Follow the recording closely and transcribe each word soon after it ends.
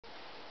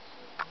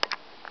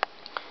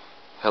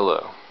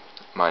Hello,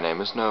 my name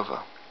is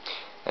Nova,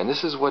 and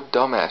this is what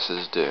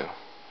dumbasses do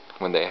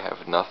when they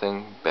have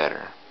nothing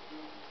better.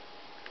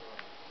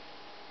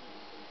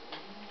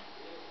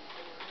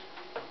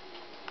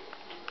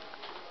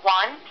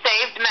 One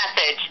saved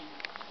message.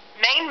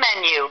 Main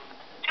menu.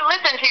 To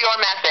listen to your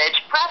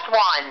message, press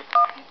 1.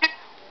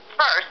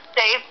 First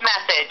saved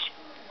message.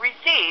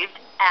 Received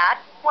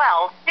at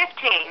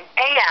 12:15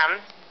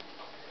 a.m.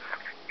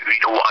 You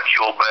need to watch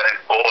your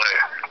back, boy.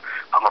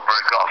 I'm gonna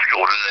break off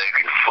your leg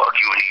and fuck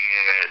you in the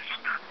ass.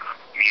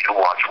 You need to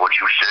watch what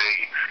you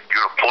say.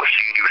 You're a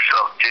pussy and you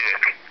suck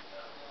dick.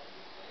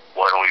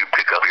 Why don't you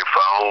pick up your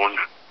phone?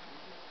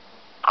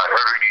 I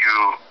heard you,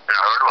 and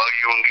I heard about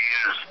you and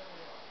Giz.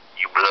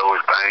 You blow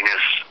his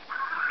penis.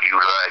 You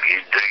like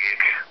his dick.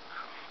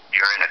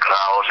 You're in the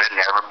closet and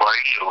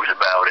everybody knows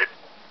about it.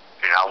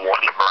 And I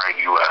want to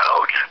bring you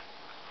out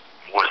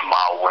with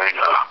my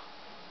winner.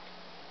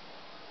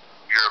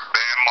 You're a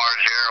Bam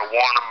Margera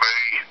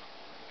Wannabee.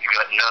 You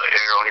got nut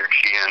hair on your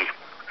chin.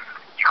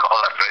 You call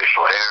that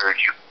facial hair.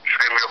 You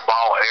trim your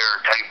bald hair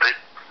and tape it.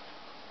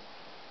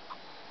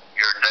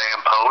 You're a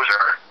damn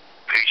poser.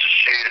 Piece of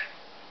shit.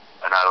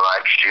 And I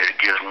like shit. It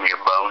gives me a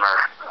boner.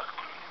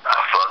 I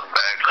fuck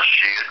bags of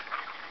shit.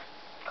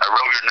 I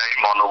wrote your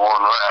name on the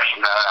one last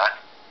night.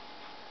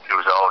 It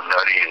was all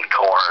nutty and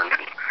corn.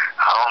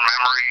 I don't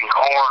remember eating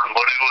corn,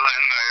 but it was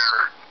in there.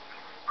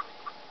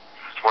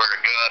 Swear to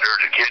God,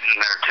 there's a kid in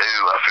there too.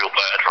 I feel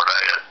bad for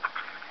that.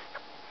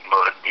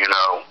 But, you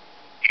know,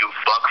 you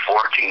fuck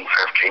 14,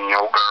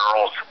 15-year-old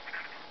girls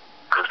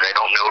because they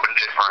don't know the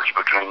difference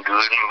between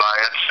good and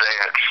bad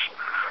sex.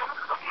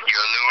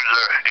 You're a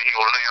loser and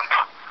you're limp.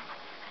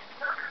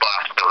 But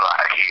I still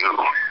like you.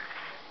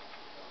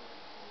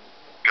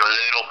 Your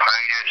little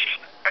penis,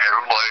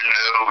 everybody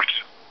knows.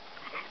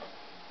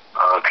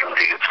 I can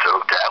get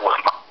through that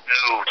with my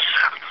nose.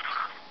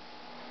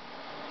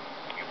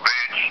 You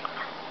bitch.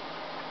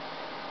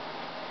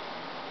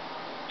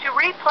 To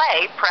replay,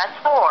 press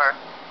 4.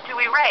 To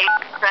erase,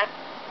 press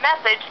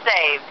message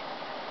saved.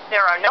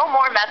 There are no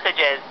more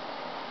messages.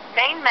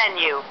 Main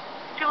menu.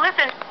 To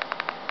listen.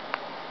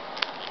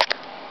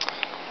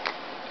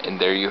 And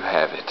there you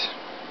have it.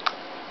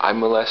 I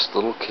molest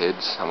little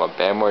kids. I'm a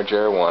Bam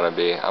Margera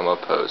wannabe. I'm a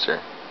poser.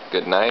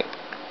 Good night,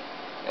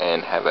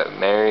 and have a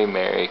Merry,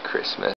 Merry Christmas.